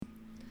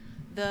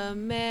The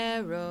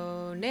Marinade.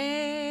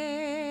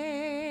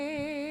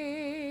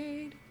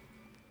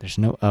 There's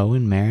no O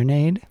in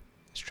Marinade.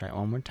 Let's try it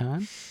one more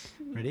time.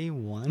 Ready?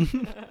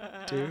 1,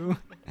 2,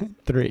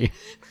 3.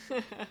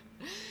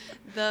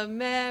 The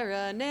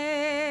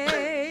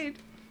Marinade.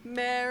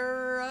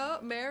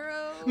 Marinade.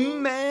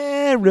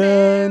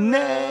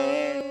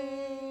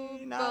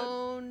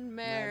 Bone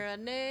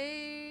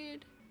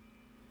marinade.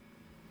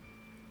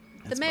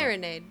 That's The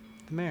Marinade.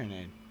 The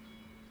Marinade.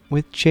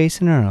 With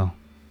Jason Earle.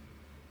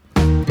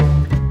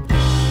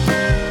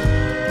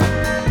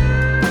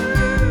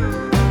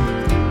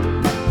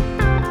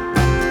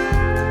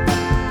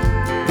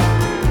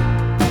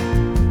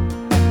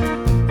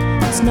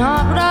 It's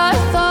not what I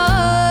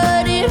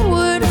thought it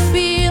would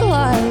feel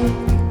like.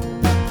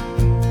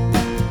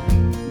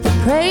 The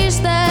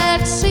praise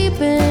that's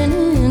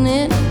seeping in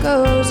it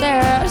goes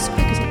as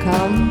quick as it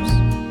comes,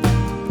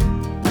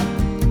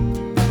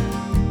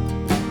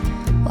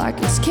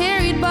 like it's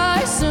carried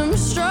by some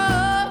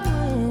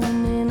strong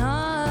wind.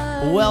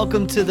 And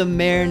Welcome to The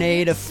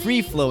Marinade, a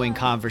free-flowing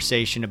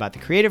conversation about the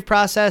creative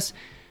process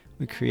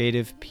with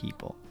creative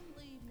people.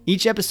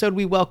 Each episode,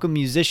 we welcome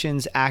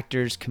musicians,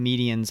 actors,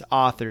 comedians,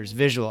 authors,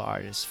 visual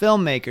artists,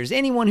 filmmakers,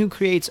 anyone who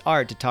creates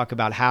art to talk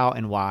about how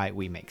and why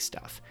we make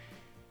stuff.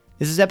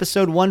 This is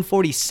episode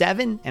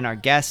 147, and our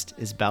guest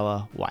is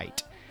Bella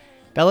White.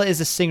 Bella is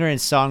a singer and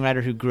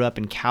songwriter who grew up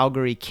in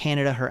Calgary,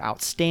 Canada. Her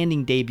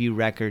outstanding debut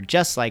record,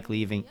 Just Like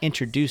Leaving,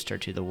 introduced her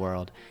to the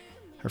world.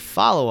 Her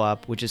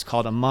follow-up, which is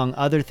called Among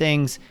Other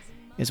Things,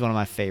 is one of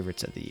my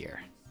favorites of the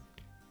year.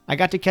 I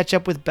got to catch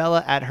up with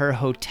Bella at her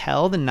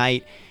hotel the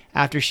night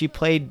after she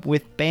played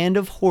with Band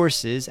of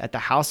Horses at the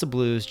House of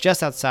Blues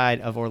just outside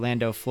of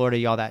Orlando, Florida.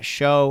 Y'all, that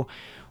show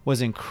was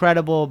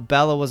incredible.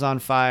 Bella was on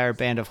fire.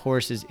 Band of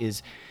Horses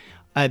is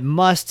a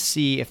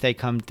must-see if they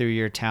come through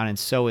your town, and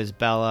so is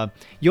Bella.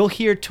 You'll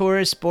hear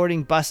tourists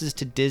boarding buses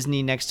to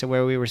Disney next to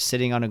where we were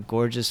sitting on a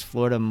gorgeous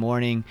Florida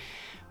morning.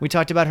 We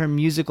talked about her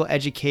musical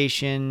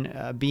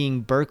education, being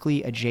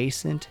Berkeley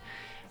adjacent,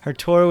 her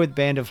tour with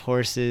Band of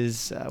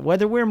Horses,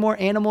 whether we're more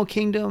Animal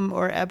Kingdom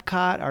or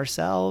Epcot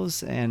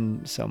ourselves,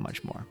 and so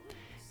much more.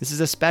 This is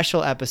a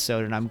special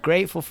episode, and I'm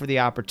grateful for the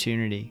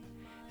opportunity.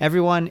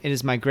 Everyone, it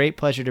is my great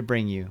pleasure to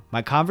bring you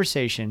my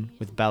conversation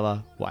with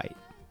Bella White.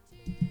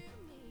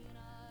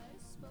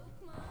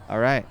 All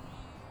right,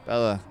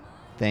 Bella,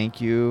 thank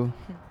you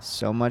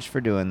so much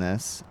for doing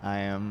this. I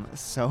am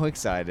so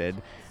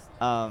excited.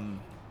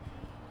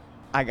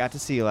 I got to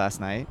see you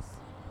last night,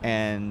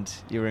 and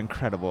you were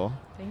incredible.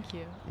 Thank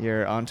you.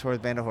 You're on tour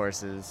with Band of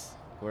Horses.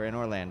 We're in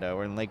Orlando.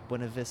 We're in Lake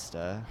Buena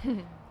Vista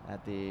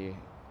at the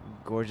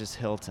gorgeous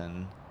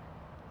Hilton.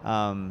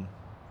 And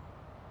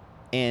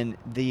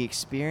the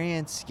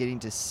experience getting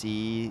to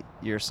see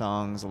your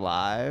songs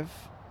live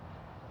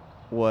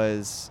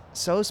was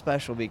so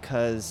special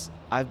because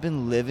I've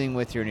been living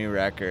with your new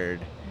record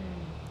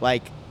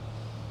like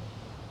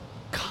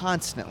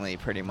constantly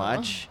pretty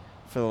much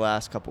for the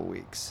last couple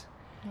weeks.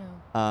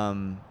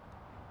 Yeah.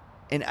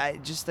 And I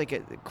just like a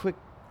quick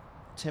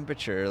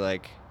temperature,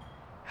 like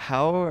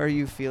how are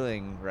you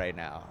feeling right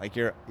now? Like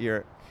you're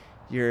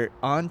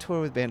on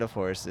tour with Band of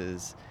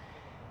Horses.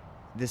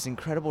 This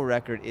incredible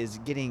record is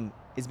being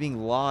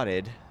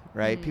lauded,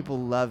 right? People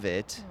love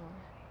it.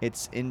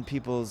 It's in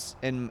people's,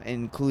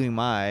 including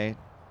my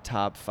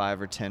top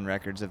 5 or 10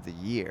 records of the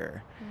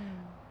year.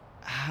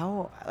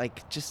 How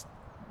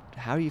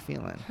are you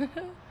feeling?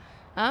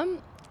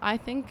 I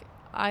think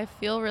I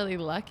feel really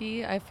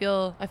lucky. I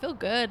feel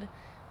good.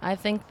 I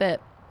think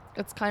that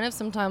it's kind of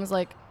sometimes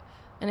like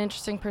an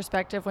interesting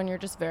perspective when you're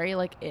just very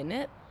like in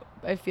it.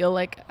 I feel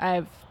like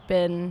I've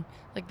been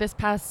like this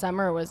past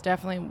summer was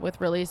definitely with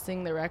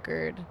releasing the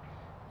record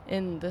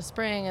in the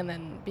spring and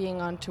then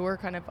being on tour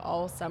kind of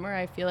all summer.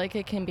 I feel like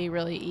it can be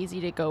really easy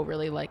to go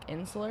really like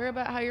insular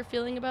about how you're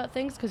feeling about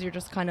things because you're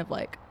just kind of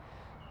like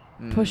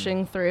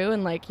pushing through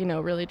and like, you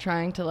know, really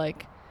trying to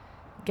like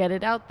get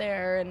it out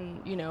there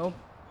and, you know,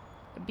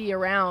 be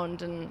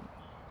around. And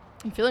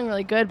I'm feeling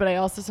really good, but I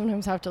also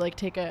sometimes have to like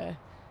take a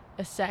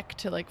sec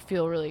to like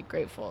feel really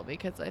grateful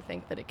because I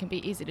think that it can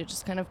be easy to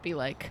just kind of be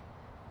like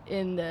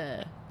in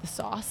the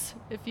sauce,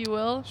 if you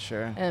will.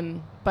 Sure.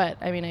 But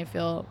I mean, I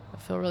feel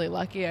really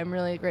lucky. I'm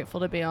really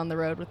grateful to be on the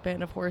road with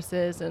Band of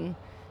Horses, and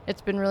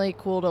it's been really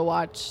cool to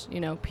watch, you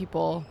know,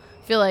 people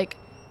feel like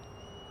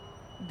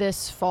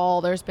this fall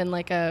there's been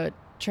like a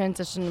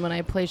transition when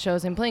I play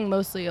shows. I'm playing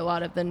mostly a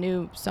lot of the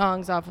new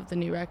songs off of the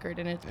new record,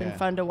 and it's been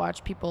fun to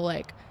watch people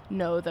like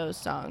know those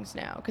songs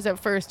now, because at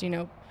first, you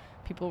know,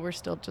 people were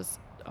still just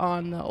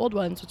on the old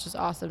ones, which is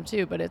awesome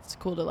too, but it's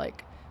cool to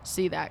like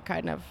see that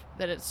kind of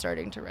that it's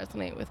starting to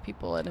resonate with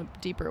people in a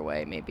deeper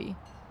way maybe.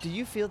 Do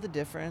you feel the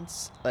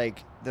difference?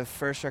 Like the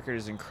first record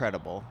is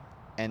incredible,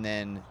 and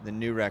then the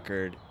new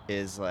record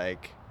is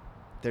like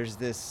there's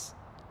this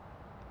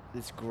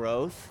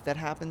growth that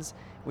happens,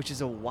 which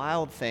is a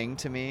wild thing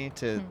to me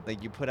to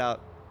like you put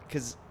out,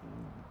 because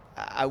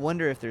I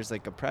wonder if there's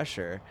like a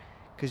pressure,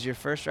 because your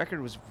first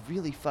record was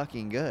really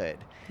fucking good.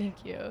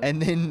 Thank you.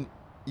 And then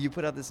you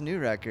put out this new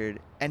record,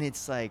 and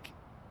it's like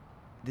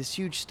this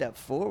huge step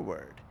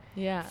forward.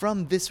 Yeah.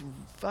 From this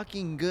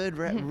fucking good,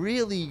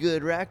 really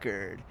good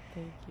record.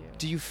 Thank you.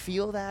 Do you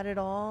feel that at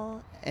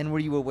all? And were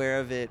you aware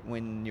of it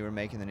when you were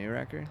making the new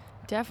record?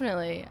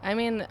 Definitely. I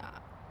mean,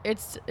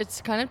 it's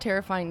kind of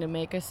terrifying to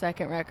make a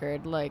second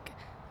record. Like,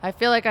 I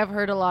feel like I've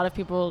heard a lot of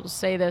people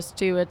say this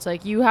too. It's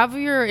like you have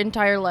your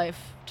entire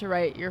life to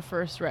write your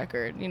first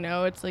record. You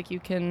know, it's like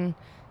you can,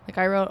 like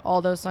I wrote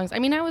all those songs. I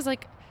mean, I was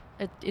like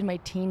in my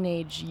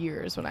teenage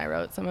years when I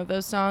wrote some of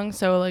those songs.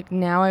 So like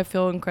now I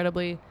feel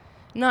incredibly,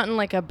 not in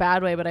like a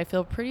bad way, but I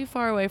feel pretty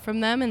far away from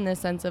them in the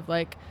sense of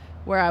like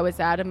where I was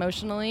at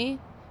emotionally,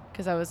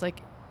 because I was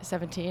like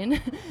 17.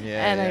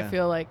 And I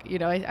feel like, you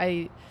know,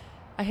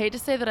 I hate to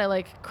say that I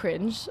like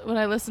cringe when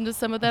I listen to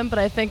some of them, but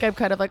I think I'm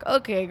kind of like,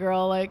 okay,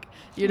 girl, like,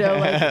 you know,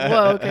 like,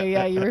 whoa, okay,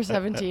 yeah, you were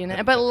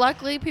 17. But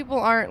luckily people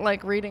aren't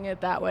like reading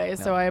it that way. No.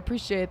 So I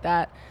appreciate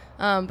that.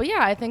 But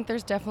yeah, I think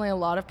there's definitely a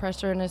lot of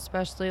pressure, and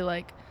especially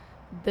like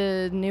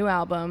the new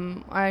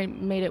album, I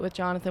made it with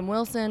Jonathan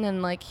Wilson,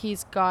 and like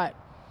he's got,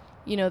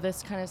 you know,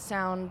 this kind of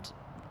sound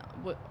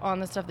on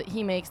the stuff that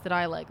he makes that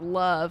I like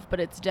love, but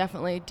it's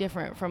definitely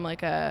different from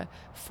like a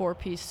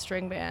 4-piece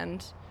string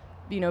band,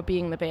 you know,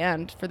 being the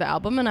band for the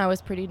album. And I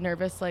was pretty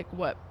nervous like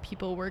what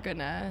people were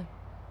gonna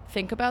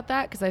think about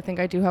that, because I think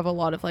I do have a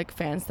lot of like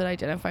fans that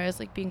identify as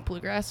like being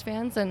bluegrass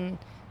fans, and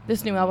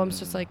this new album's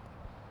just like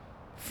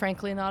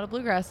frankly not a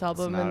bluegrass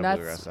album, and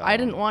that's I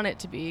didn't want it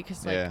to be,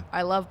 because like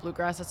I love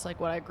bluegrass, it's like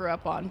what I grew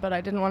up on, but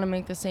I didn't want to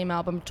make the same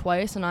album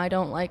twice, and I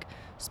don't like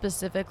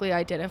specifically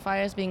identify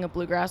as being a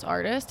bluegrass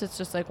artist. It's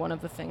just like one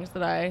of the things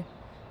that I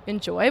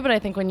enjoy, but I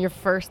think when your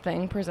first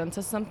thing presents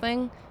as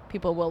something,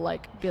 people will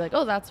like be like,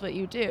 oh, that's what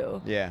you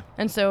do. Yeah.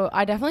 And so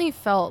I definitely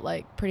felt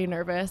like pretty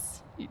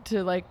nervous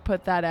to like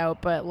put that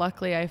out, but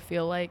luckily I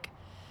feel like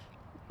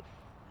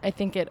I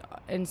think it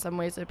in some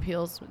ways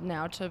appeals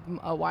now to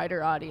a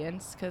wider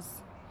audience,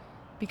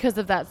 because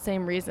of that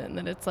same reason,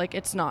 that it's like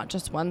it's not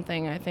just one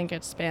thing. I think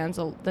it spans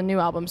the new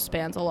album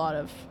spans a lot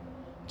of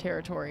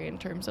territory in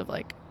terms of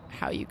like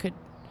how you could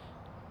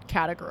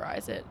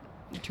categorize it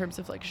in terms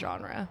of like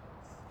genre.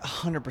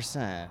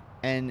 100%.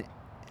 And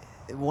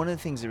one of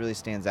the things that really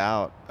stands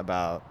out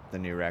about the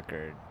new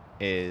record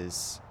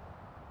is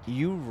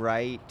you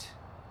write.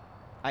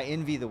 I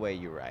envy the way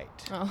you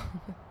write. Oh.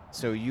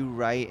 So you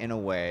write in a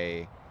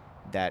way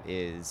that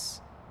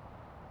is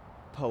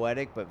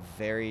poetic but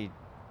very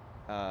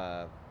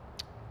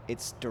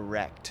it's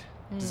direct.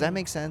 Does that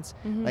make sense?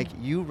 Mm-hmm. Like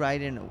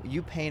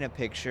you paint a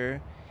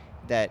picture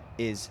that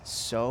is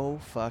so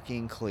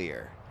fucking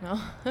clear.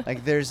 Oh.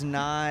 Like there's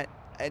not,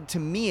 to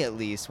me at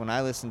least, when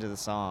I listen to the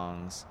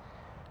songs,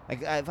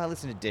 like if I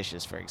listen to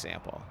Dishes, for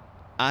example,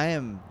 I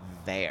am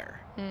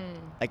there.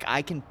 Like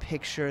I can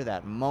picture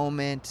that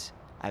moment.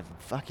 I've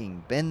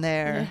fucking been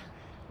there,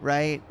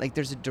 right? Like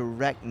there's a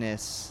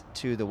directness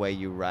to the way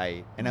you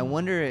write. And I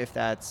wonder if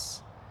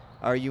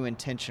are you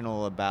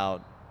intentional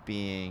about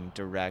being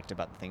direct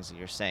about the things that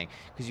you're saying?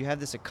 Because you have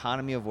this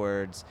economy of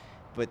words,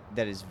 but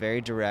that is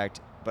very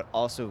direct, but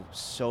also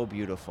so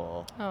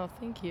beautiful. Oh,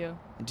 thank you.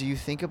 Do you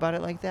think about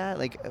it like that?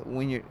 Like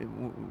when you're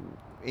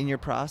in your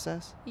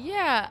process?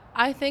 Yeah,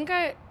 I think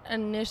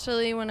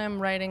initially when I'm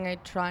writing, I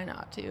try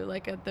not to.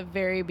 Like at the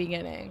very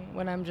beginning,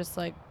 when I'm just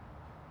like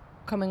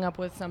coming up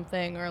with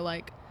something or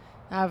like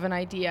have an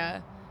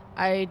idea,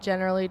 I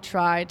generally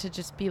try to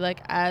just be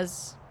like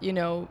as, you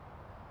know,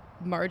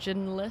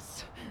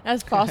 marginless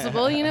as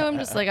possible. You know, I'm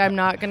just like, I'm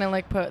not gonna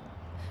like put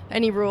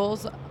any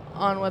rules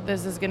on what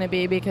this is gonna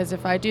be, because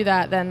if I do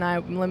that, then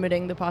I'm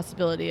limiting the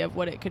possibility of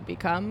what it could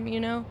become, you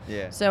know?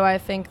 Yeah. So I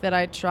think that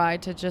I try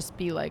to just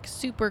be like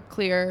super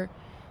clear,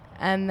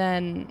 and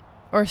then,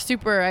 or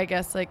super, I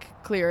guess,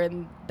 like clear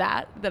in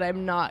that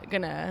I'm not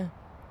gonna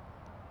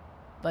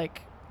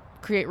like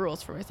create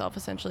rules for myself,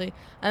 essentially.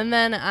 And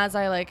then as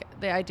I like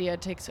the idea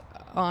takes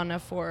on a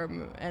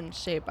form and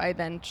shape, I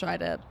then try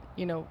to,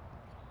 you know,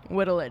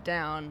 whittle it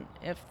down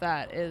if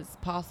that is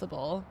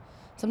possible.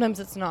 Sometimes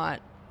it's not,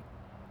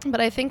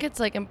 but I think it's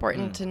like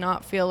important to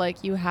not feel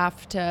like you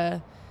have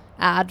to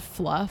add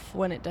fluff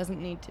when it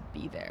doesn't need to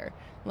be there.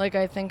 Like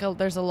I think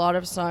there's a lot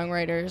of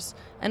songwriters,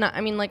 and I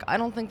mean, like, I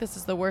don't think this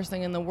is the worst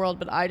thing in the world,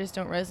 but I just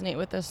don't resonate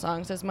with the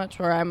songs as much,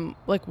 where I'm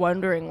like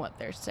wondering what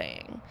they're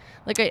saying.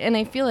 Like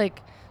I feel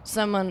like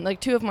someone, like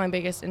two of my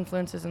biggest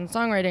influences in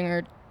songwriting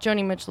are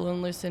Joni Mitchell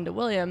and Lucinda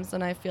Williams,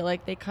 and I feel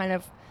like they kind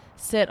of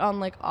sit on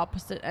like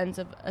opposite ends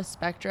of a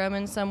spectrum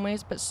in some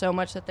ways, but so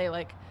much that they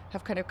like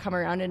have kind of come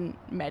around and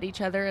met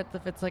each other as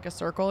if it's like a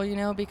circle, you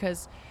know,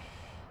 because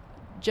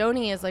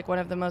Joni is like one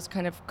of the most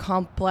kind of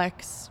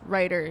complex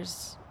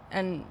writers,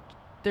 and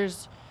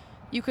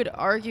you could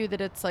argue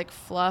that it's like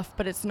fluff,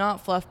 but it's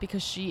not fluff,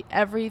 because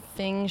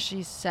everything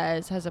she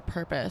says has a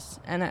purpose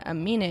and a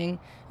meaning.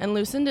 And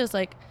Lucinda's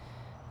like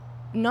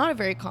not a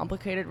very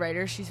complicated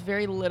writer. She's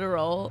very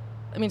literal.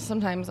 I mean,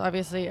 sometimes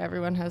obviously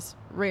everyone has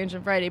range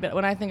and variety, but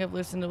when I think of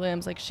Lucinda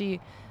Williams, like she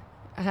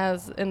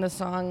has in the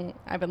song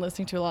I've been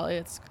listening to a lot,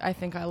 it's I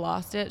Think I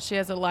Lost It. She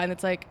has a line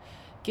that's like,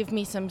 give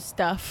me some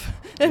stuff.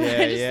 And I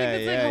just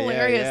think it's like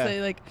hilarious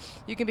that like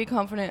you can be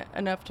confident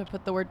enough to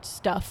put the word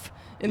stuff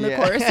in the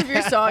chorus of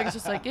your song. It's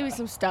just like, give me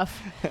some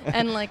stuff.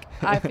 And like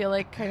I feel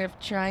like kind of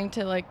trying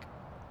to like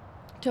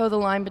toe the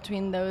line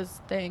between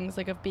those things,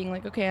 like of being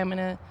like, okay, I'm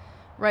gonna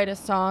write a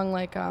song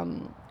like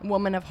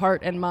Woman of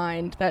Heart and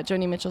Mind, that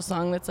Joni Mitchell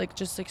song that's like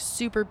just like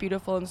super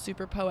beautiful and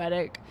super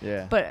poetic,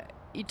 but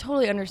you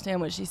totally understand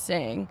what she's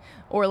saying.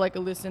 Or like a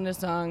Lucinda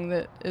song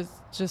that is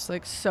just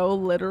like so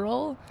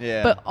literal,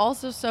 but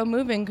also so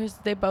moving, because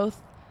they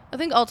both, I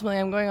think ultimately,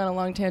 I'm going on a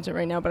long tangent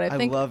right now, but I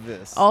think love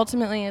this.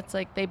 Ultimately it's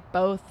like they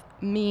both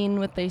mean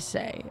what they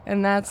say,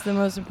 and that's the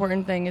most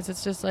important thing. Is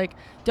it's just like,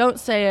 don't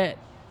say it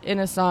in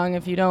a song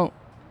if you don't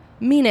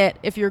mean it,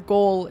 if your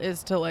goal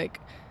is to like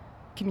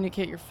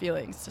communicate your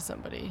feelings to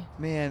somebody.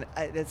 Man,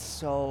 that's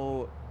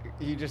so,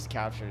 you just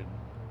captured.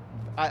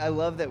 I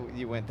love that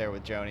you went there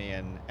with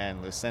Joni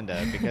and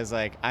Lucinda, because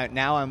like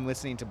now I'm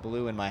listening to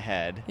Blue in my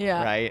head,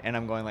 right? And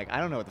I'm going like, I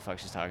don't know what the fuck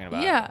she's talking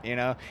about, you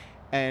know?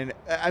 And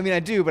I mean, I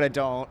do, but I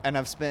don't. And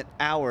I've spent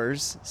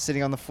hours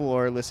sitting on the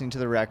floor listening to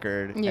the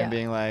record and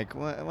being like,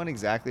 what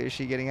exactly is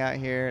she getting at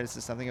here? Is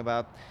this something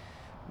about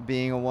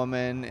being a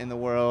woman in the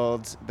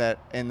world that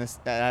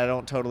I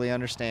don't totally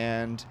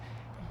understand?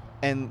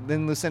 And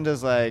then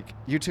Lucinda's like,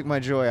 you took my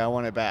joy, I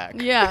want it back.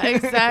 Yeah,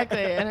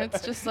 exactly. And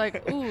it's just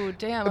like, ooh,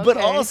 damn, okay. But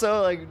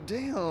also, like,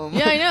 damn.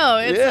 Yeah, I know.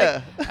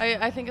 It's like,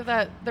 I think of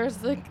that,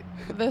 there's like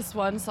this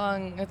one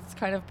song, it's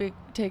kind of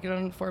taken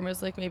on form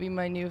as like maybe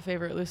my new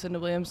favorite Lucinda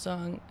Williams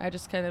song. I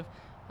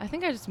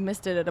think I just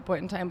missed it at a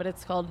point in time, but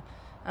it's called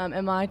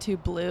Am I Too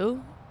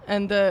Blue?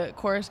 And the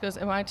chorus goes,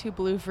 am I too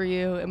blue for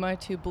you? Am I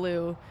too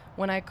blue?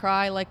 When I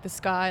cry like the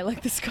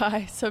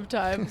sky,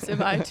 sometimes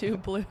am I too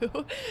blue?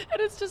 And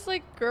it's just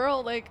like,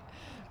 girl, like,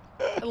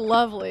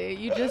 lovely.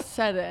 You just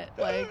said it.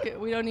 Like,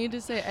 we don't need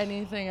to say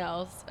anything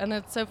else. And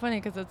it's so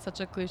funny because it's such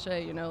a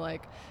cliche, you know,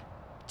 like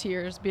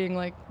tears being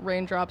like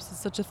raindrops is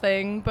such a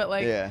thing. But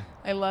like,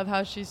 I love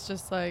how she's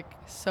just like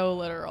so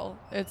literal.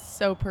 It's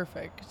so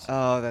perfect.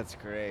 Oh, that's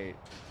great.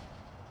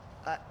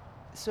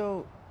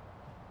 So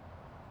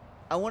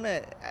I want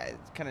to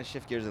kind of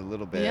shift gears a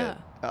little bit,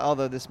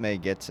 although this may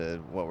get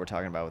to what we're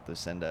talking about with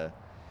Lucinda.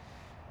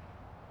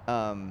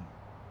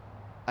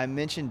 I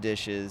mentioned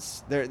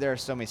Dishes. There are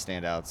so many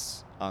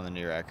standouts on the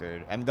new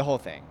record. I mean, the whole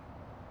thing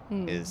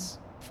is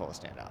full of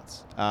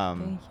standouts.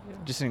 Thank you.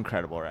 Just an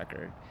incredible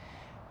record.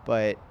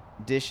 But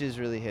Dishes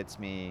really hits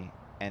me.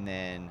 And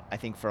then I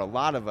think for a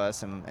lot of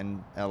us,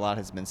 and a lot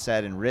has been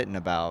said and written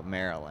about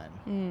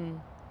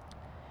Marilyn.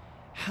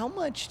 How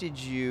much did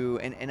you,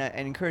 and I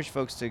encourage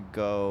folks to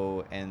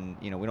go and,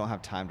 you know, we don't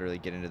have time to really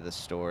get into the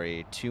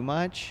story too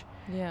much.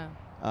 Yeah.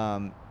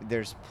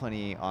 There's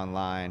plenty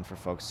online for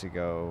folks to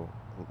go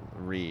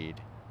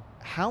read.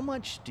 How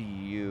much do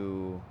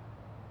you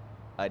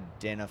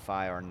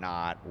identify or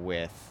not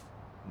with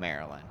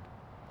Marilyn?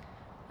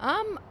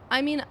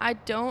 I mean, I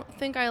don't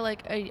think I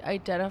like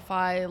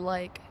identify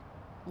like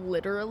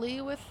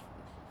literally with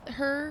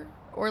her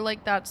or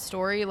like that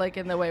story, like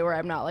in the way where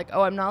I'm not like,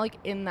 oh, I'm not like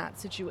in that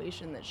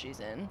situation that she's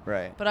in.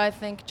 Right. But I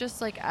think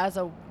just like as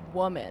a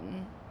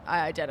woman,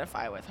 I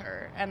identify with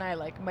her, and I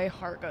like, my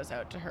heart goes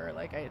out to her.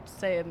 Like I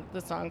say in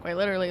the song quite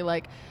literally,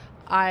 like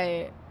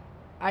I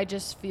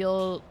just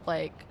feel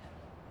like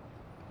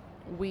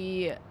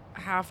we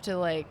have to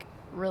like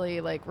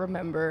really like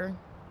remember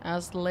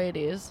as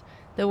ladies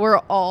that we're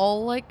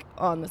all like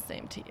on the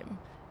same team.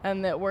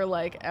 And that we're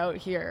like out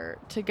here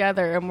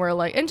together, and we're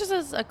like, and just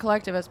as a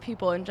collective, as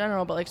people in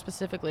general, but like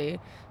specifically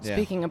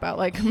speaking about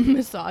like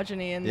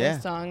misogyny in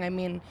this song, I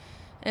mean,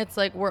 it's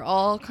like we're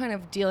all kind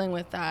of dealing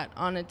with that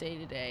on a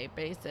day-to-day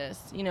basis,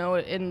 you know,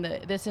 in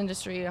this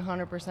industry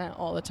 100%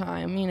 all the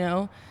time, you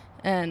know,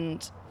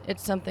 and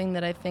it's something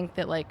that I think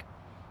that like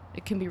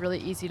it can be really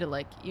easy to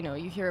like, you know,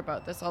 you hear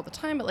about this all the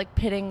time, but like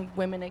pitting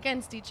women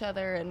against each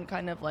other and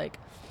kind of like,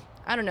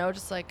 I don't know,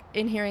 just like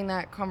in hearing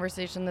that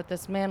conversation that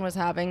this man was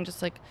having,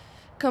 just like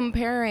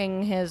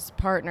comparing his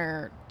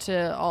partner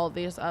to all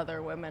these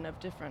other women of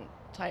different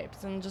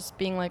types, and just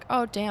being like,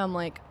 oh damn,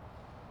 like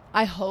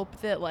I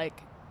hope that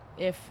like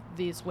if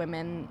these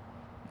women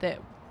that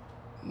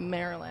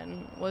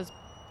Marilyn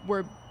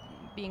were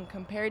being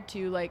compared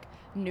to like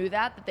knew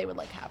that they would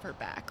like have her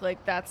back.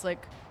 Like that's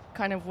like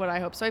kind of what I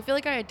hope. So I feel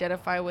like I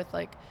identify with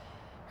like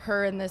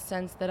her in this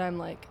sense that I'm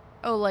like,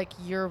 oh, like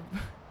you're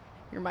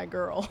my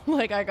girl.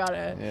 Like I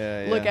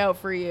gotta look out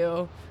for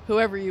you,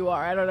 whoever you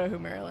are. I don't know who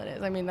Marilyn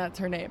is. I mean, that's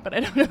her name, but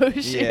I don't know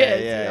who she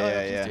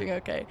is. She's doing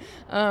okay.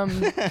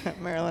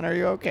 Marilyn, are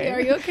you okay? Yeah,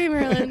 are you okay,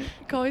 Marilyn? You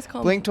can always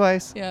call Blink me.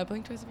 twice. Yeah,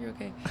 blink twice if you're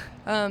okay.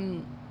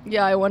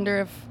 Yeah, I wonder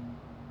if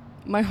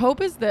my hope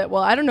is that,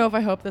 well, I don't know if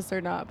I hope this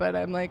or not, but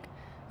I'm like,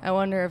 I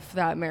wonder if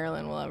that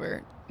Marilyn will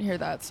ever hear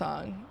that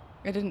song.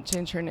 I didn't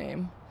change her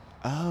name.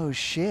 Oh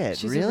shit!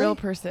 She's really? a real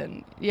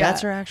person. Yeah,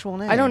 that's her actual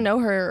name. I don't know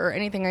her or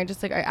anything. I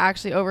just like I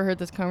actually overheard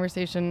this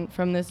conversation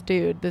from this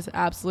dude, this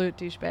absolute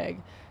douchebag,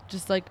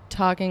 just like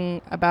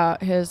talking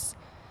about his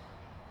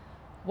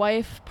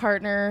wife,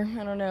 partner.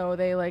 I don't know.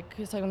 They like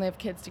he's talking when they have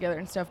kids together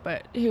and stuff.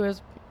 But he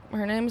was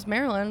her name's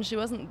Marilyn. She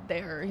wasn't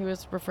there. He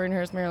was referring to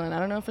her as Marilyn. I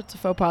don't know if it's a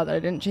faux pas that I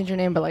didn't change her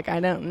name, but like I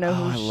don't know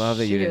who I love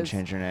that she you didn't is.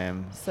 change your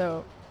name.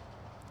 So,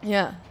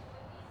 yeah.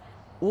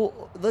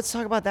 Well, let's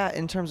talk about that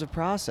in terms of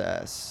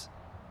process.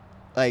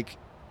 Like,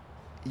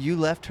 you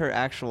left her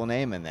actual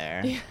name in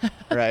there,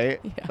 right?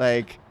 Yeah.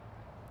 Like,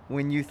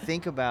 when you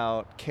think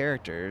about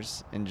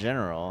characters in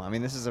general, I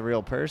mean, this is a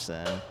real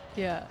person.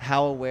 Yeah.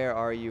 How aware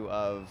are you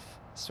of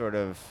sort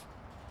of,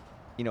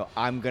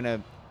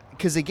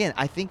 because again,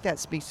 I think that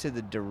speaks to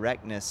the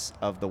directness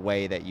of the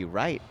way that you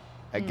write.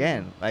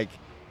 Again, like,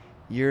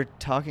 you're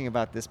talking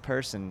about this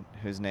person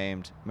who's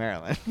named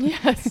Marilyn.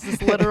 Yes,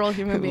 this literal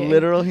human being.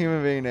 Literal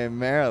human being named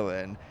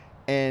Marilyn.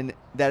 And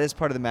that is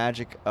part of the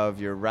magic of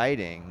your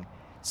writing.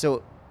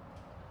 So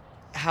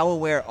how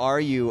aware are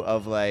you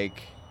of,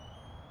 like,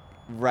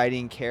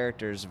 writing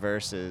characters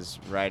versus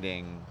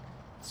writing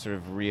sort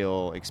of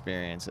real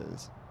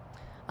experiences?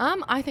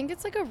 I think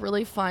it's like a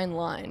really fine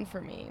line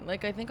for me.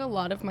 Like, I think a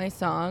lot of my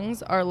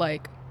songs are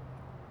like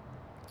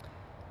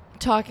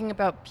talking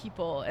about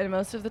people, and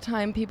most of the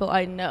time people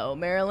I know.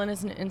 Marilyn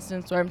is an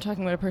instance where I'm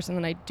talking about a person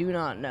that I do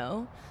not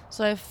know.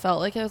 So I felt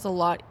like it was a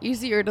lot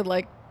easier to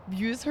like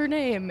use her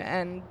name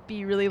and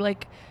be really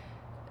like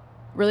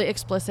really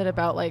explicit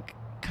about like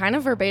kind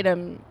of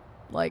verbatim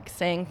like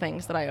saying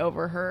things that I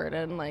overheard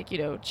and like,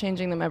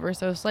 changing them ever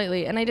so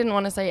slightly. And I didn't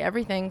want to say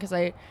everything because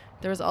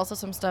there was also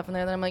some stuff in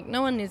there that I'm like,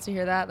 no one needs to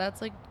hear that.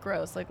 That's like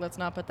gross. Like, let's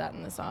not put that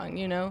in the song,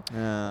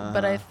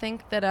 But I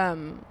think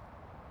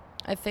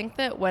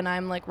that when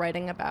I'm like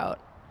writing about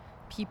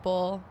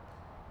people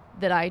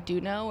that I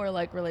do know or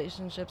like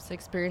relationships,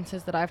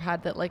 experiences that I've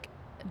had that like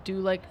do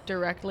like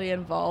directly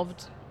involve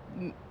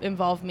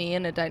me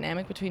in a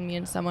dynamic between me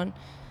and someone,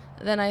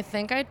 then I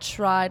think I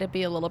try to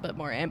be a little bit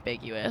more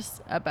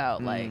ambiguous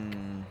about like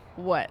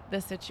what the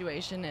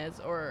situation is,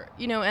 or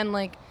and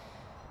like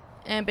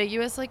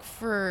ambiguous like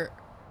for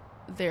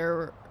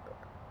their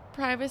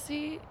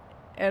privacy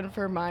and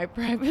for my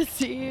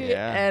privacy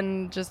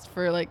and just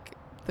for like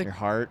your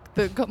heart,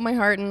 my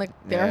heart and like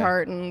their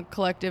heart and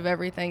collective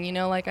everything,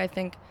 like I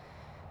think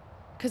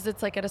because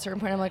it's like at a certain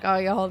point I'm like, oh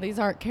y'all, these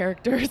aren't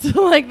characters.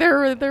 Like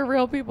they're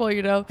real people,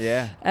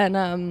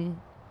 and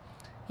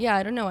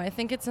I don't know, I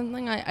think it's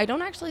something I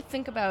don't actually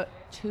think about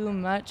too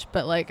much,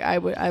 but like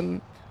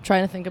I'm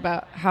trying to think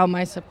about how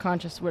my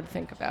subconscious would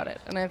think about it,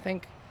 and I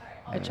think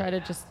I try to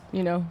just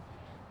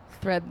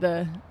thread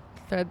the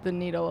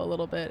needle a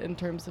little bit in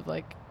terms of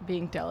like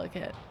being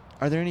delicate.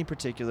 Are there any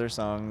particular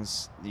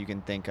songs you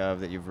can think of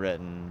that you've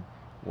written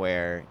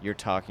where you're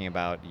talking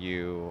about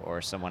you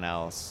or someone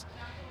else,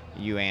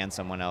 you and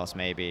someone else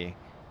maybe,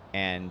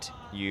 and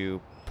you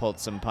pulled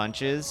some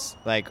punches,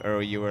 like,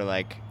 or you were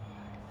like,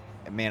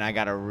 man, I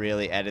gotta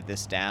really edit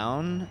this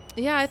down?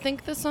 Yeah, I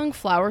think the song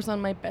Flowers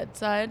on My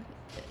Bedside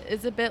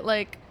is a bit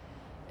like,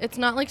 it's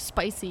not like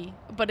spicy,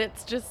 but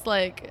it's just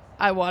like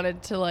I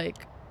wanted to like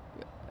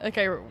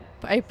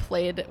I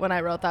played when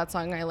I wrote that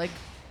song,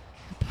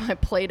 I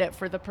played it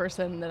for the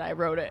person that I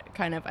wrote it,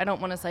 kind of. I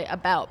don't want to say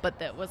about, but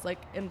that was like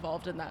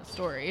involved in that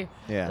story.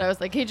 Yeah. That I was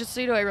like, hey, just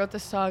so you know, I wrote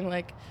this song.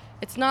 Like,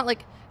 it's not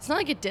like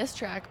a diss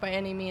track by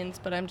any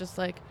means, but I'm just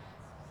like,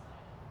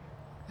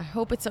 I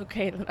hope it's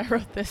okay that I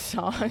wrote this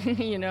song,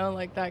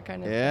 like that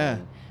kind of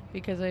thing.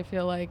 Because I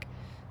feel like,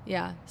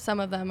 some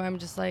of them I'm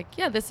just like,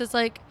 this is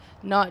like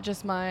not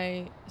just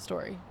my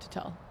story to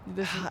tell.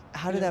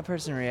 How did that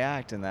person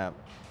react in that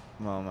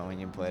moment when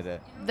you played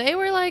it? They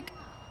were like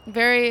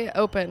very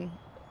open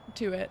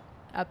to it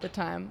at the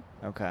time.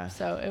 Okay.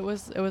 So it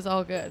was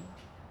all good.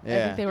 Yeah. I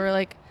think they were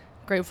like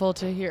grateful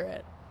to hear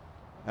it.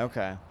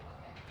 Okay.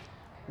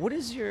 What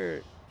does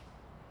your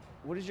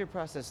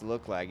process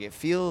look like? It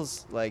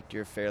feels like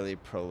you're fairly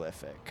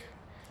prolific.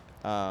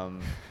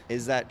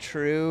 Is that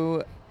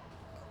true?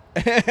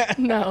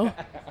 No,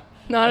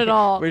 not at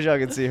all. Wish y'all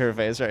could see her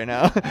face right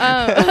now.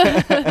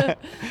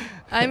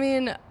 I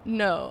mean,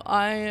 no.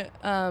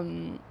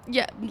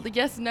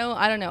 Yes, no,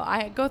 I don't know.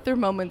 I go through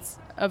moments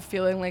of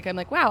feeling like I'm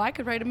like, wow, I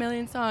could write a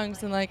million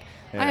songs and like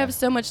I have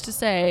so much to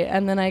say,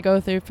 and then I go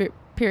through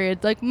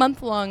periods, like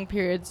month-long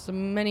periods,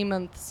 many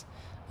months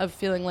of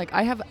feeling like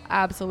I have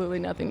absolutely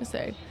nothing to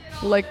say.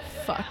 Like,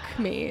 fuck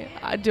me.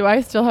 Do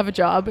I still have a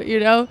job,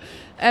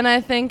 And I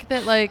think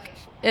that like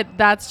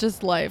that's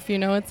just life,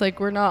 It's like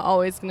we're not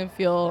always going to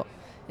feel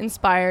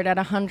inspired at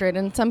 100,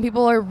 and some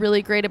people are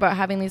really great about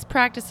having these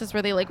practices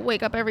where they like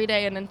wake up every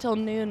day and until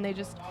noon they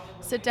just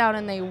sit down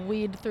and they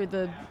weed through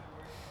the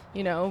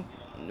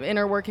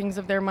inner workings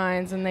of their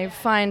minds, and they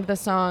find the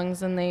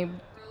songs, and they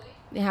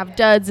have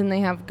duds and they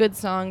have good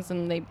songs,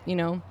 and they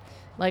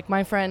like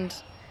my friend,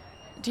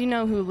 do you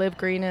know who Liv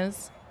Green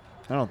is?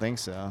 I don't think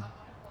so.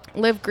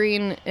 Liv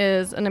Green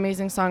is an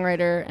amazing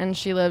songwriter, and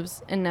she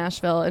lives in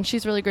Nashville, and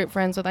she's really great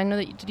friends with, I know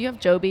that, did you have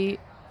Joby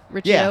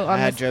Riccio on I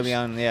had Joby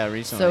on,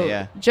 recently,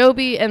 so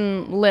Joby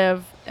and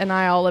Liv and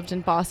I all lived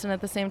in Boston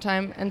at the same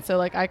time, and so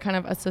like I kind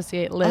of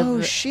associate Liv.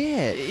 Oh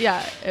shit!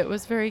 Yeah, it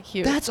was very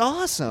cute. That's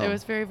awesome. It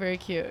was very, very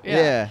cute.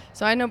 Yeah.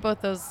 So I know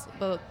both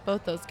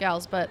those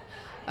gals, but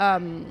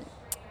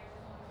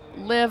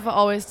Liv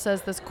always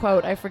says this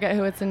quote. I forget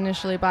who it's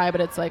initially by,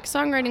 but it's like,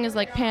 songwriting is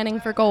like panning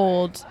for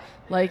gold.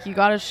 Like, you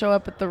got to show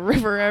up at the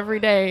river every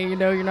day. You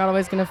know, you're not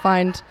always going to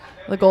find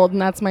the gold.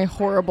 And that's my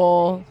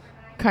horrible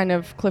kind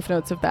of cliff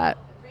notes of that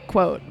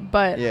quote.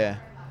 But Yeah.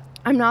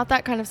 I'm not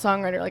that kind of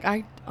songwriter. Like,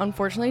 I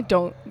unfortunately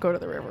don't go to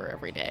the river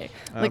every day.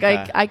 Like,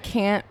 Okay. I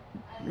can't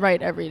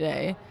write every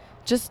day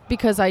just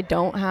because I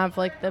don't have,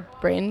 like, the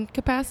brain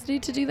capacity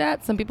to do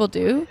that. Some people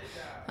do.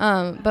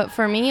 But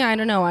for me, I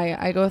don't know.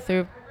 I go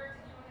through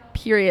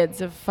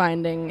periods of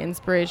finding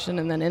inspiration,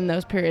 and then in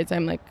those periods,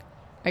 I'm, like,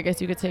 I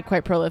guess you could say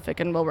quite prolific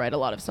and will write a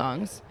lot of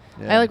songs.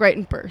 Yeah. I like write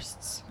in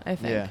bursts, I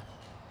think. Yeah.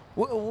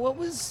 What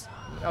was...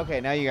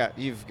 Okay, now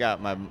you've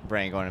got my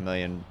brain going a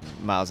million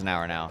miles an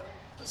hour now.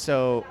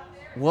 So,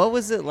 what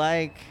was it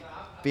like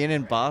being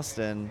in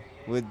Boston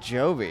with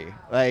Joby?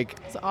 Like,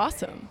 It's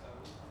awesome.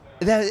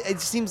 that it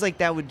seems like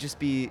that would just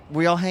be...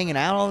 Were y'all hanging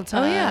out all the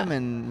time Oh, yeah.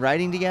 and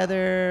writing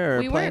together or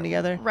We playing were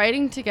together?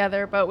 writing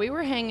together, but we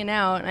were hanging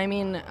out. I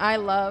mean, I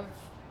love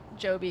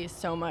Joby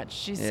so much.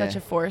 She's Yeah. such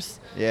a force.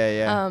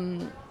 Yeah.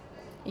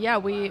 Yeah,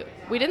 we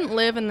didn't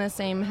live in the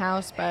same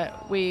house,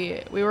 but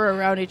we were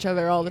around each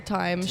other all the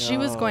time. She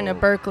was going to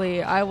Dope.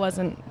 Berkeley. I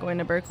wasn't going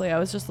to Berkeley. I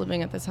was just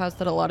living at this house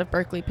that a lot of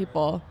Berkeley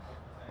people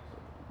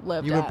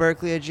lived You were at.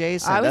 Berkeley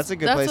adjacent. That's a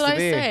good place to That's what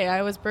be. I say.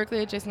 I was Berkeley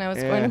adjacent. I was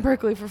Yeah. going to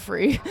Berkeley for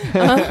free.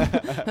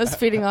 I was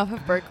feeding off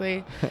of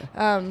Berkeley.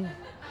 But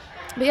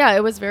yeah,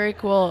 it was very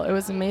cool. It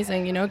was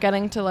amazing, you know,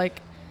 getting to,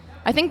 like,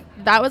 I think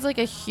that was like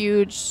a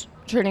huge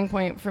turning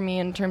point for me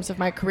in terms of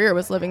my career,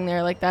 was living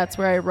there. Like, that's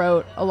where I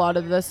wrote a lot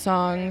of the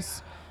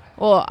songs.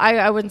 Well,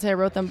 I wouldn't say I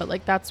wrote them, but,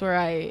 like, that's where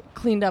I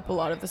cleaned up a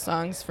lot of the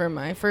songs for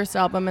my first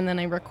album, and then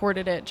I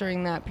recorded it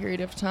during that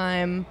period of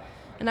time.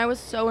 And I was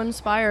so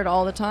inspired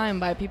all the time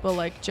by people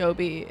like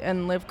Joby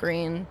and Liv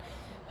Green,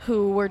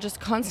 who were just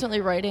constantly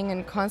writing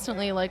and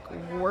constantly, like,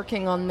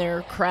 working on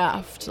their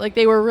craft. Like,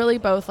 they were really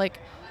both, like,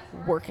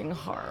 working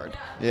hard.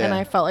 Yeah. And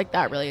I felt like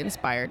that really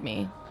inspired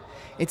me.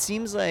 It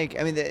seems like,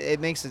 I mean, it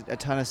makes a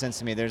ton of sense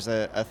to me. There's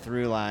a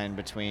through line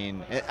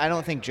between, I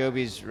don't think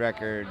Joby's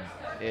record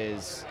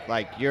is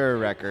like your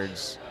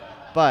records,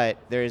 but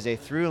there is a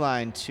through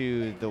line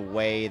to the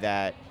way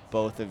that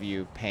both of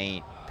you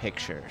paint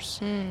pictures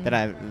that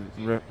I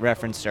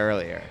referenced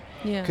earlier.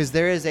 Yeah. Because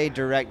there is a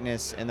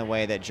directness in the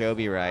way that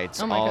Joby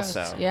writes Oh my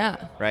also. gosh. Yeah.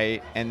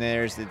 Right? And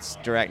there's its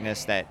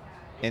directness that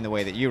in the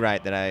way that you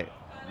write that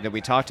we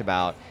talked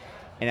about.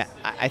 And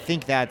I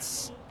think that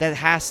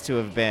has to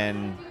have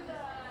been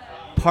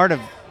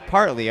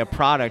partly a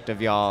product of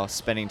y'all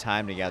spending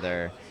time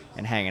together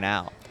and hanging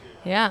out.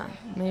 Yeah,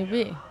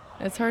 maybe.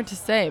 It's hard to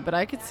say, but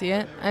I could see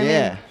it. I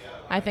Yeah. mean,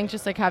 I think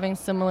just, like, having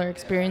similar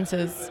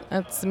experiences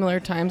at similar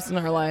times in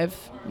our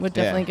life would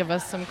definitely give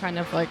us some kind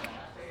of, like,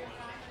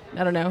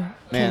 I don't know,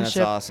 Man, that's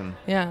kinship. awesome.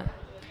 Yeah.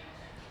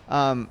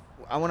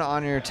 I want to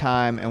honor your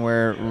time, and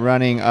we're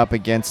running up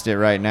against it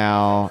right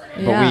now.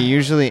 But Yeah. we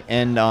usually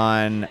end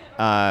on,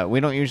 we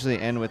don't usually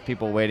end with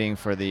people waiting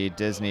for the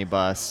Disney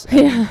bus.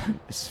 Yeah.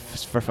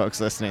 For folks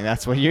listening,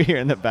 that's what you hear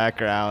in the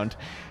background.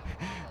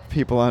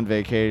 People on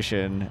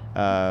vacation.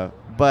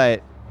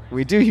 But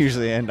we do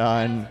usually end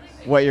on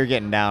what you're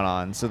getting down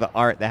on. So the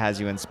art that has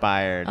you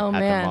inspired Oh, at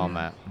man. the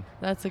moment.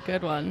 That's a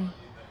good one.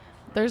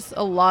 There's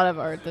a lot of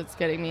art that's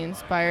getting me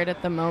inspired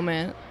at the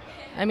moment.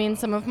 I mean,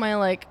 some of my,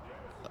 like,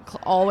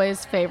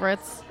 always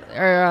favorites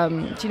are,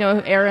 do you know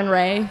Erin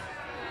Ray?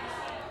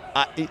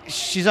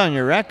 She's on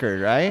your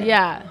record, right?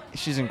 Yeah.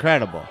 She's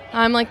incredible.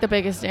 I'm, like, the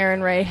biggest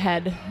Erin Ray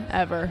head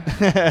ever.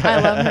 I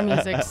love her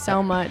music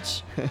so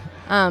much.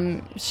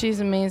 She's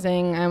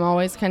amazing. I'm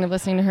always kind of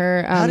listening to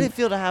her. How did it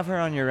feel to have her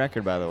on your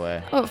record, by the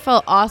way? Oh, it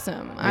felt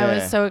awesome. I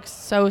Yeah. was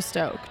so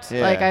stoked.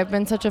 Yeah. Like, I've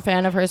been such a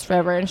fan of hers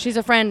forever, and she's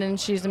a friend, and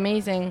she's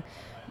amazing.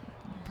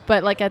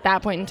 But, like, at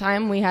that point in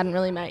time, we hadn't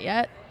really met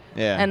yet.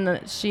 Yeah.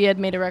 And she had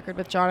made a record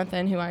with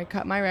Jonathan, who I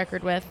cut my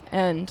record with,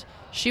 and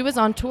she was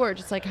on tour,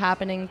 just, like,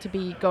 happening to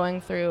be going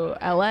through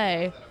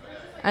LA.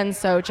 And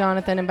so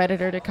Jonathan invited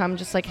her to come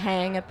just, like,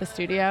 hang at the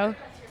studio.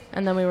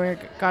 And then we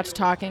got to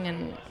talking,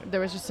 and there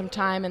was just some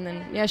time. And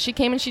then, yeah, she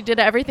came and she did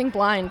everything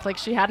blind. Like,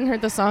 she hadn't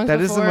heard the songs That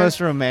before. is the most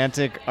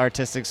romantic,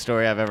 artistic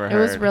story I've ever heard.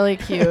 It was really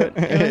cute. It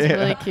was Yeah.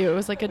 really cute. It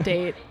was like a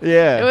date.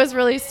 Yeah. It was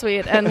really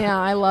sweet. And, yeah,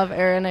 I love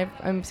Erin.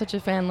 I'm such a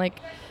fan.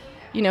 Like,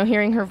 you know,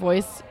 hearing her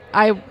voice.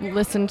 I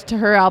listened to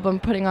her album,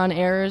 Putting on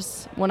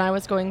Airs, when I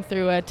was going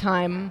through a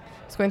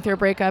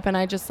breakup, and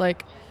I just,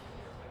 like,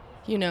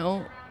 you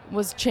know,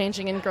 was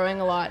changing and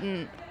growing a lot,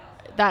 and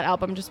that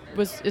album just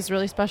is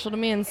really special to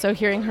me. And so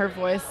hearing her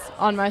voice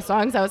on my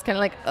songs, I was kind of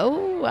like,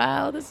 oh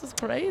wow, this is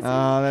crazy.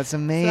 Oh, that's So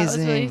amazing. that was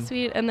really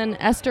sweet. And then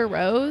Esther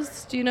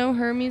Rose, do you know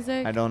her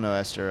music? I don't know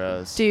Esther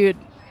Rose. Dude,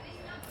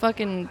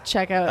 fucking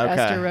check out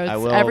Okay, Esther Rose. I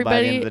will by the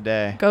Everybody, end of the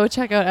day. go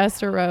check out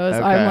Esther Rose.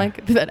 Okay. I'm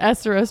like that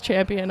Esther Rose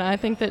champion. I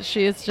think that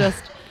she is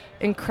just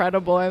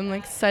incredible. I'm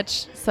like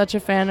such a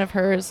fan of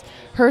hers.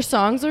 Her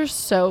songs are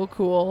so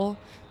cool.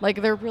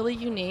 Like, they're really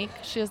unique.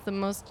 She has the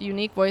most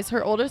unique voice.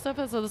 Her older stuff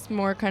has this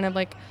more kind of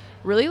like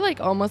really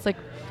like almost like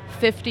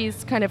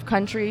 50s kind of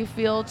country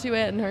feel to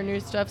it, and her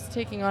new stuff's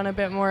taking on a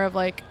bit more of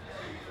like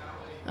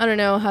I don't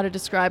know how to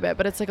describe it,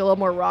 but it's like a little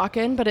more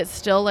rockin', but it's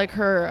still like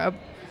her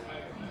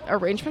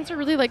arrangements are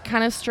really like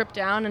kind of stripped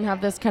down and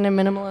have this kind of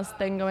minimalist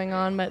thing going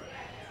on, but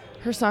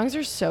her songs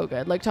are so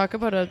good. Like, talk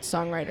about a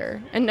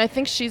songwriter. And I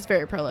think she's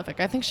very prolific.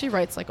 I think she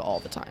writes like all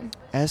the time.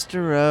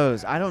 Esther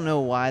Rose. I don't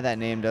know why that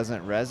name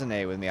doesn't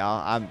resonate with me.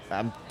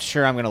 I'm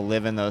sure I'm gonna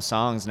live in those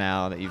songs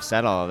now that you've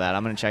said all of that.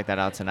 I'm gonna check that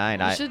out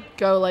tonight. You should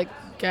go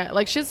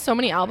get she has so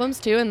many albums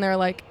too, and they're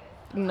like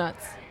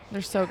nuts.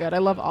 They're so good. I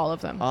love all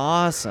of them.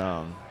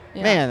 Awesome.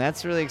 Yeah. Man,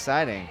 that's really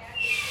exciting.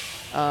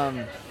 All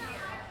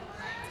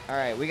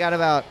right, we got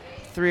about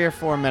 3 or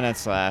 4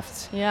 minutes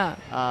left. Yeah.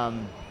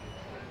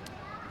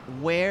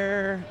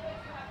 Where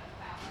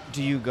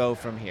do you go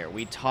from here?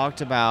 We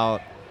talked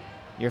about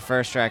your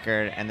first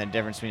record and the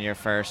difference between your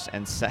first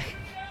and second.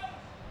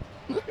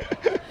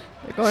 They're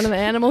going to the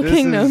Animal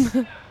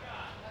Kingdom.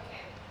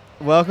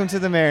 Welcome to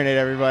the Marinade,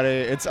 everybody.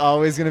 It's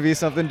always going to be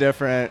something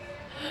different.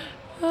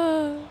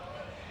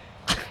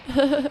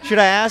 Should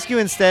I ask you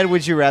instead,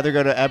 would you rather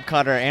go to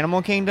Epcot or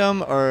Animal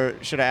Kingdom, or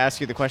should I ask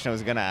you the question I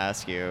was going to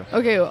ask you?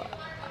 Okay,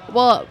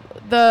 well,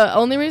 the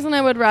only reason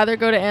I would rather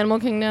go to Animal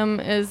Kingdom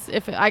is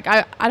if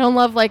I don't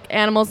love like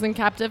animals in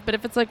captive, but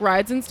if it's like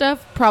rides and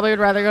stuff, probably would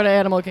rather go to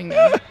Animal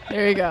Kingdom.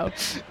 There you go.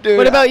 Dude,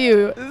 what about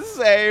you?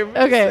 Same.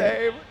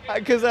 Okay. Same.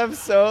 Because I'm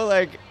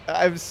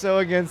so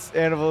against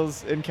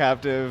animals in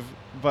captive,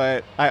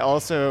 but I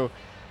also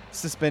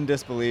suspend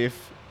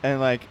disbelief.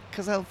 And,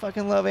 because I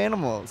fucking love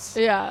animals.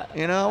 Yeah.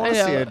 You know, I want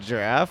to see a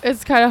giraffe.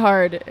 It's kind of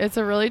hard. It's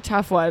a really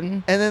tough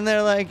one. And then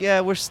they're like,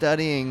 yeah, we're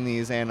studying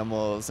these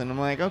animals. And I'm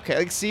like, okay.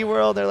 Like,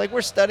 SeaWorld, they're like,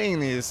 we're studying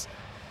these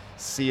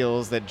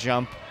seals that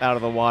jump out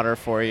of the water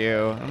for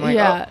you. I'm like,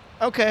 yeah.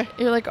 Oh, okay.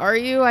 You're like, are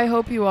you? I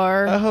hope you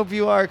are. I hope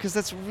you are, because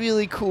that's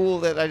really cool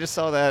that I just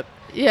saw that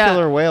yeah.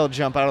 killer whale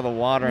jump out of the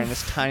water in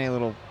this tiny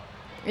little...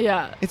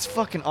 Yeah. It's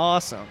fucking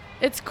awesome.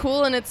 It's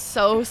cool and it's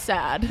so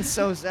sad. It's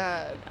so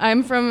sad.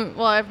 I've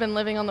been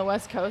living on the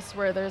West Coast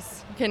where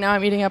now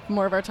I'm eating up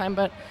more of our time,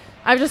 but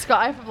I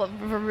have a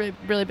really,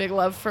 really big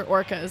love for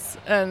orcas.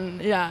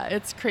 And yeah,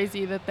 it's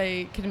crazy that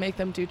they can make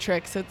them do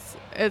tricks.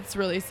 It's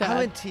really sad.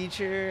 I'm a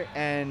teacher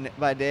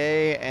by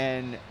day,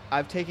 and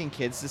I've taken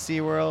kids to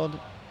SeaWorld,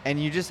 and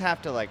you just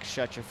have to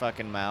shut your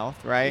fucking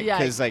mouth, right? Yeah.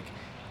 Because a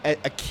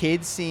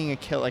kid seeing a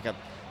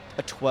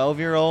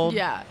 12-year-old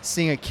yeah.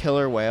 seeing a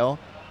killer whale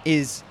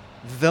is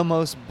the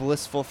most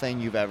blissful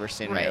thing you've ever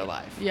seen in your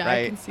life. Yeah,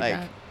 right? I can see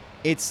that.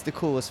 It's the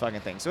coolest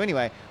fucking thing. So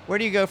anyway, where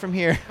do you go from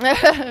here?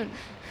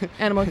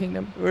 Animal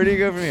Kingdom. Where do you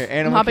go from here?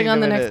 Animal I'm hopping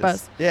Kingdom on the next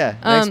bus. Yeah,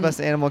 next bus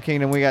to Animal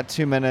Kingdom. We got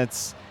 2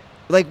 minutes.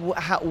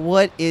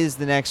 What is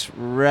the next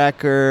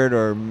record,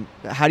 or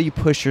how do you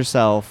push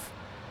yourself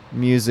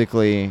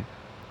musically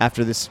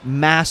after this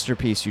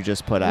masterpiece you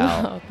just put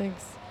out? Oh,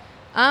 thanks.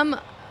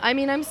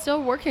 I'm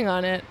still working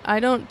on it. I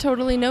don't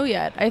totally know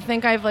yet. I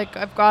think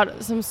I've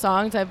got some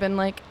songs I've been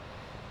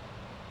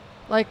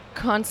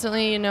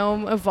constantly,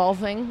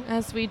 evolving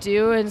as we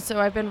do, and so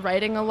I've been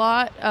writing a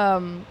lot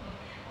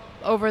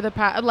over the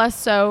past, less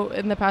so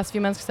in the past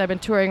few months because I've been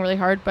touring really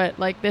hard, but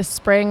this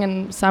spring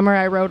and summer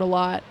I wrote a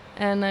lot,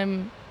 and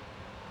I'm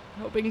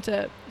hoping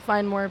to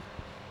find more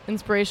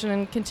inspiration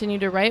and continue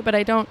to write, but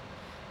I don't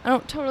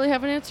totally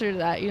have an answer to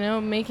that,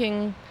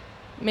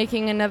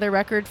 making another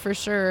record for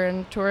sure,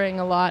 and touring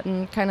a lot,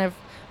 and kind of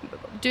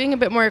doing a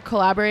bit more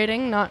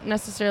collaborating, not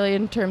necessarily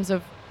in terms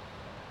of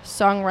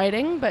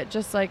songwriting, but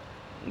just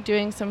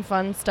doing some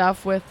fun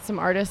stuff with some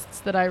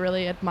artists that I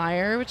really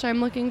admire, which I'm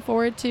looking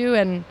forward to,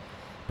 and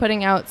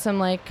putting out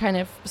some kind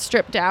of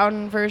stripped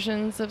down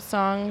versions of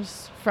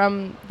songs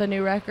from the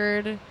new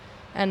record.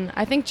 And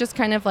I think just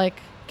kind of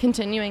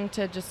continuing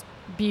to just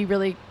be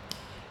really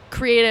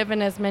creative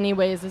in as many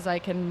ways as I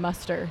can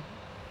muster.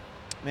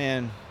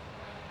 Man,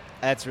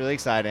 that's really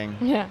exciting.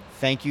 Yeah.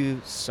 Thank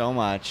you so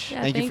much.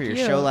 Yeah, thank you for your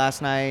you. show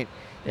last night.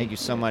 Thank you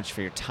so much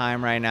for your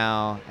time right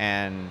now.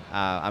 And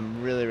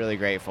I'm really, really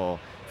grateful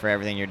for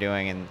everything you're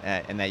doing,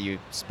 and that you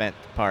spent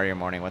part of your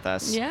morning with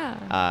us.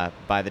 Yeah.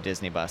 By the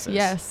Disney buses.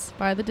 Yes,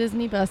 by the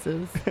Disney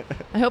buses.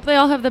 I hope they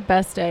all have the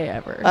best day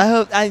ever.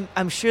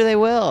 I'm sure they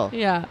will.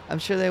 Yeah. I'm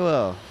sure they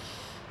will.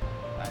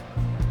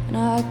 And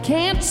I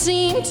can't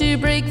seem to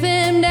break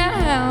them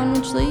down,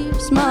 which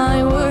leaves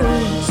my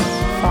words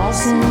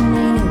false and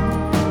meaning.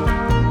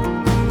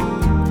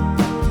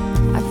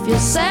 I feel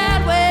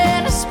sad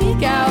when I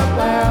speak out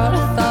loud.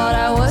 I thought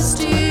I was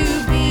to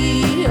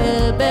be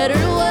a better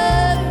love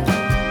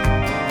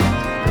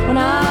when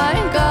I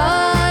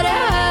got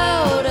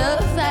out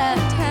of that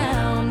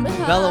town.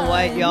 Bella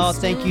White, y'all.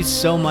 Thank you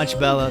so much,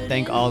 Bella.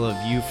 Thank all of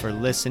you for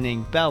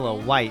listening.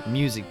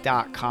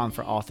 BellaWhiteMusic.com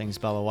for all things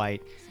Bella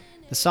White.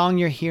 The song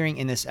you're hearing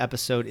in this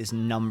episode is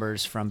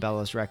Numbers from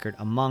Bella's record,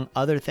 among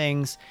other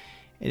things.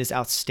 It is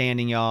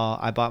outstanding, y'all.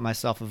 I bought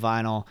myself a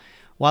vinyl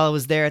while I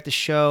was there at the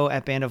show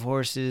at Band of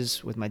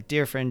Horses with my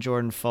dear friend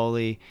Jordan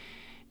Foley.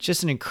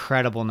 Just an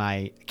incredible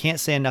night. Can't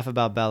say enough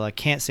about Bella.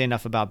 Can't say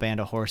enough about Band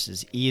of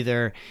Horses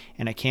either.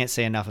 And I can't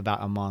say enough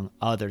about Among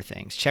Other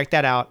Things. Check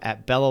that out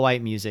at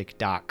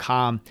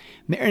bellawhitemusic.com.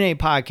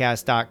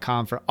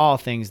 MarinadePodcast.com for all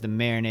things The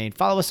Marinade.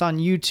 Follow us on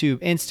YouTube,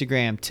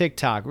 Instagram,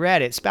 TikTok,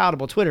 Reddit,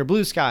 Spoutable, Twitter,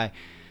 Blue Sky,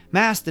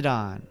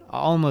 Mastodon,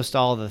 almost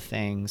all the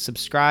things.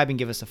 Subscribe and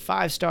give us a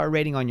 5-star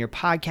rating on your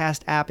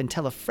podcast app and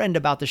tell a friend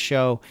about the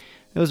show.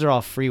 Those are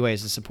all free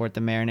ways to support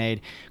the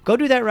Marinade. Go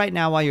do that right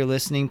now while you're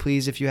listening,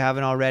 please, if you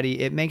haven't already.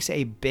 It makes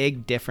a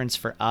big difference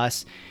for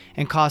us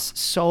and costs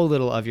so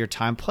little of your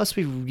time. Plus,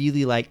 we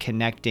really like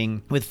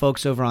connecting with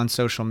folks over on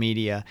social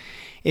media.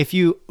 If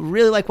you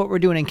really like what we're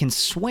doing and can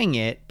swing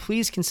it,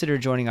 please consider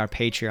joining our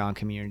Patreon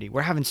community.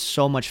 We're having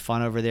so much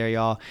fun over there,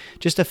 y'all.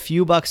 Just a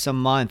few bucks a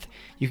month,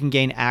 you can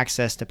gain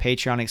access to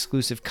Patreon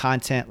exclusive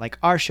content like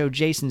our show,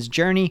 Jason's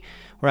Journey,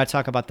 where I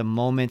talk about the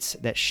moments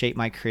that shape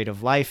my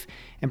creative life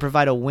and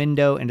provide a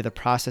window into the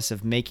process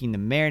of making the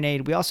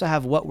Marinade. We also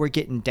have What We're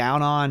Getting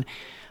Down On.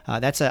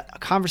 That's a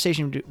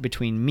conversation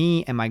between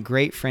me and my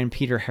great friend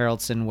Peter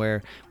Haraldson,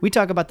 where we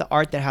talk about the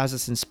art that has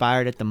us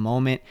inspired at the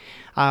moment.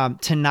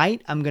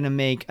 Tonight, I'm going to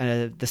make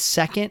the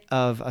second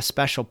of a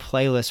special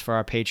playlist for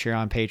our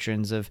Patreon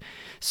patrons of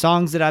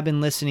songs that I've been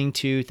listening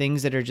to,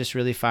 things that are just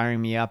really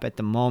firing me up at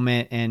the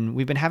moment. And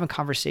we've been having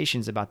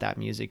conversations about that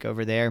music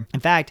over there. In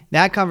fact,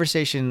 that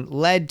conversation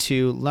led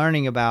to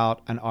learning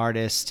about an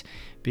artist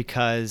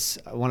because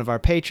one of our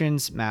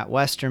patrons, Matt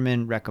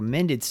Westerman,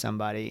 recommended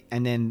somebody,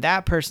 and then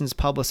that person's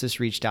publicist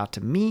reached out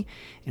to me,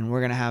 and we're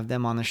going to have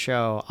them on the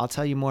show. I'll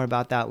tell you more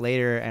about that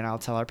later, and I'll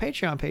tell our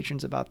Patreon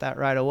patrons about that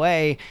right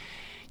away.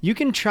 You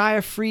can try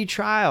a free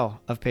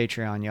trial of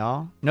Patreon,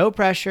 y'all. No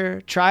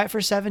pressure. Try it for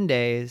 7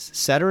 days.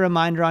 Set a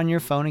reminder on your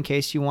phone in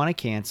case you want to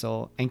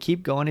cancel, and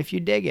keep going if you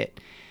dig it.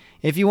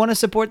 If you want to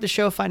support the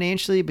show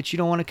financially, but you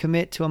don't want to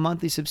commit to a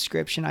monthly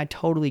subscription, I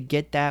totally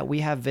get that.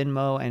 We have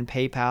Venmo and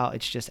PayPal.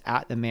 It's just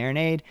at the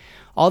Marinade.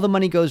 All the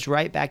money goes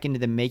right back into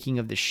the making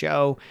of the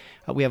show.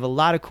 We have a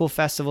lot of cool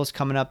festivals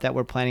coming up that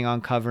we're planning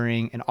on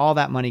covering, and all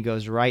that money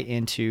goes right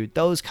into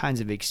those kinds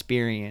of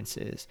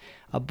experiences.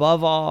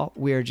 Above all,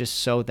 we are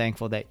just so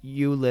thankful that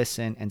you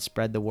listen and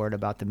spread the word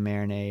about the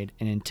Marinade.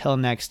 And until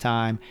next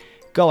time,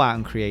 go out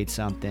and create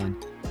something.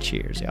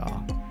 Cheers,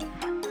 y'all.